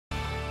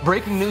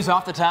Breaking news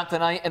off the top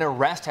tonight, an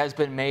arrest has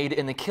been made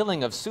in the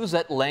killing of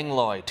Suzette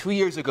Langlois 2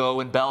 years ago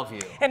in Bellevue.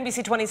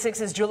 NBC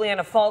 26's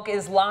Juliana Falk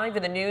is live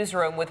in the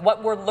newsroom with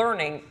what we're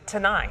learning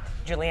tonight.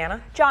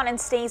 Juliana? John and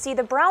Stacy,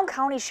 the Brown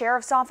County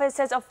Sheriff's Office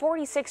says a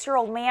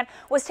 46-year-old man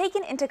was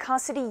taken into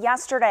custody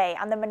yesterday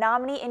on the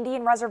Menominee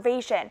Indian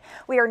Reservation.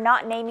 We are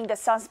not naming the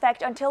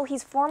suspect until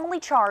he's formally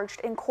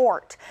charged in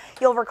court.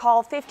 You'll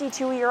recall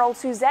 52-year-old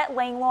Suzette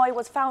Langlois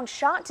was found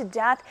shot to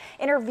death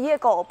in her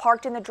vehicle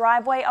parked in the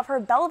driveway of her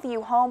Bellevue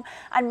home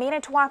on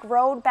Manitowoc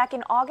Road back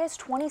in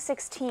August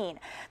 2016.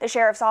 The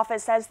Sheriff's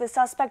Office says the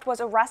suspect was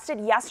arrested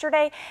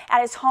yesterday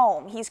at his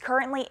home. He's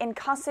currently in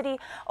custody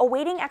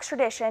awaiting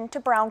extradition to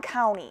Brown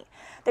County.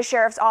 The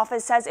Sheriff's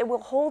Office says it will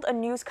hold a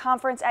news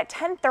conference at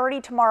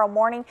 10:30 tomorrow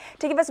morning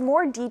to give us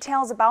more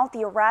details about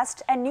the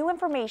arrest and new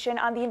information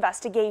on the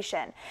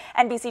investigation.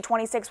 NBC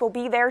 26 will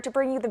be there to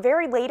bring you the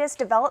very latest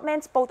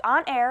developments both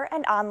on air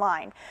and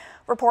online.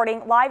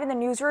 Reporting live in the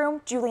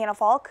newsroom, Juliana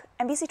Falk,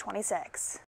 NBC 26.